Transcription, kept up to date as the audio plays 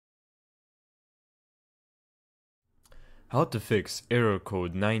How to fix error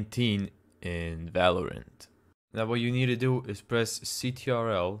code 19 in Valorant. Now what you need to do is press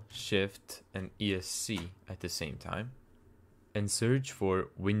CTRL, Shift, and ESC at the same time and search for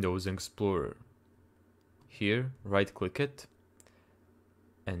Windows Explorer. Here, right click it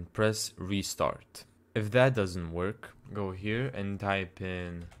and press Restart. If that doesn't work, go here and type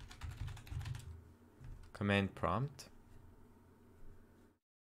in command prompt.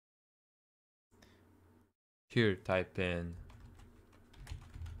 Here type in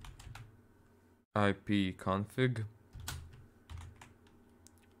ipconfig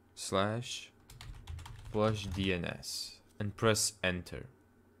 /flush DNS and press enter.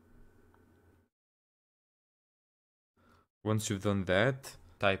 Once you've done that,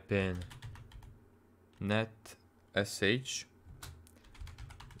 type in net sh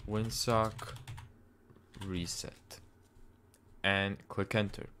winsock reset and click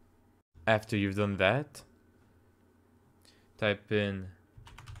enter. After you've done that, type in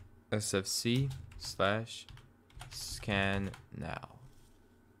sfc/scan now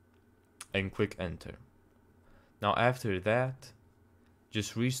and click enter. Now after that,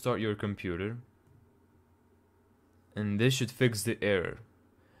 just restart your computer and this should fix the error.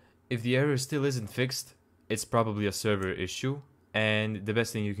 If the error still isn't fixed, it's probably a server issue, and the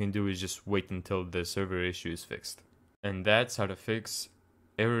best thing you can do is just wait until the server issue is fixed. And that's how to fix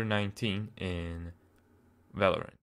error 19 in Valorant.